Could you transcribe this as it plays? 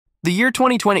The year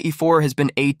 2024 has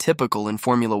been atypical in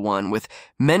Formula One, with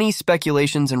many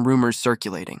speculations and rumors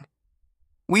circulating.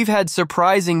 We've had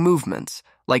surprising movements,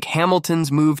 like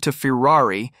Hamilton's move to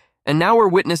Ferrari, and now we're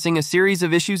witnessing a series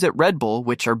of issues at Red Bull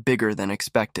which are bigger than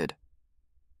expected.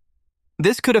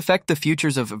 This could affect the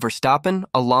futures of Verstappen,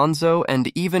 Alonso,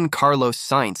 and even Carlos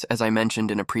Sainz, as I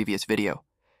mentioned in a previous video.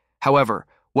 However,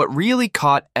 what really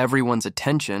caught everyone's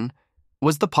attention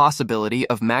was the possibility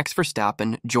of Max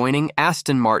Verstappen joining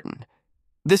Aston Martin.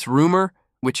 This rumor,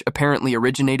 which apparently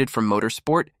originated from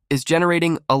motorsport, is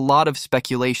generating a lot of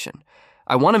speculation.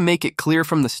 I want to make it clear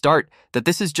from the start that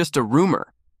this is just a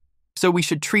rumor, so we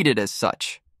should treat it as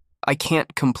such. I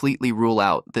can't completely rule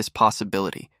out this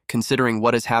possibility, considering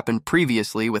what has happened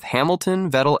previously with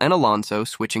Hamilton, Vettel, and Alonso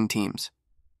switching teams.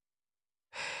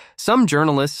 Some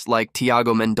journalists, like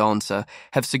Tiago Mendonça,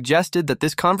 have suggested that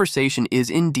this conversation is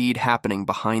indeed happening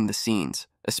behind the scenes,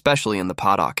 especially in the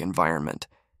paddock environment.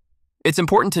 It's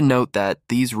important to note that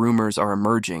these rumors are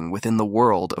emerging within the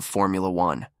world of Formula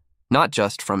One, not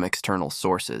just from external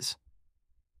sources.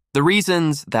 The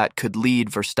reasons that could lead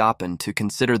Verstappen to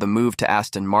consider the move to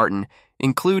Aston Martin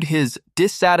include his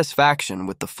dissatisfaction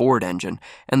with the Ford engine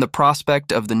and the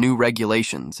prospect of the new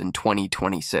regulations in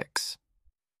 2026.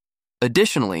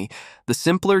 Additionally, the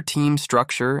simpler team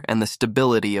structure and the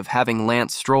stability of having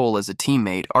Lance Stroll as a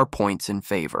teammate are points in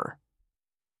favor.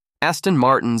 Aston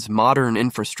Martin's modern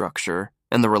infrastructure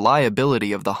and the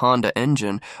reliability of the Honda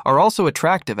engine are also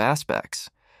attractive aspects.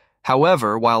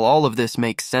 However, while all of this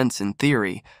makes sense in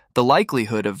theory, the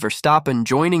likelihood of Verstappen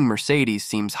joining Mercedes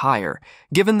seems higher,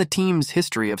 given the team's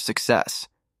history of success.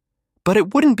 But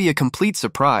it wouldn't be a complete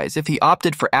surprise if he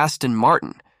opted for Aston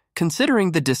Martin,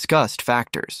 considering the discussed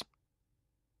factors.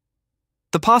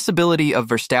 The possibility of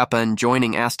Verstappen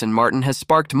joining Aston Martin has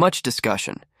sparked much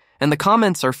discussion, and the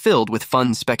comments are filled with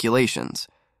fun speculations.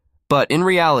 But in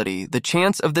reality, the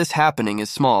chance of this happening is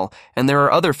small, and there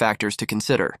are other factors to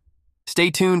consider. Stay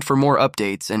tuned for more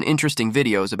updates and interesting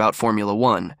videos about Formula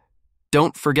One.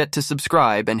 Don't forget to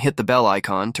subscribe and hit the bell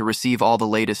icon to receive all the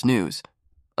latest news.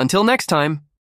 Until next time!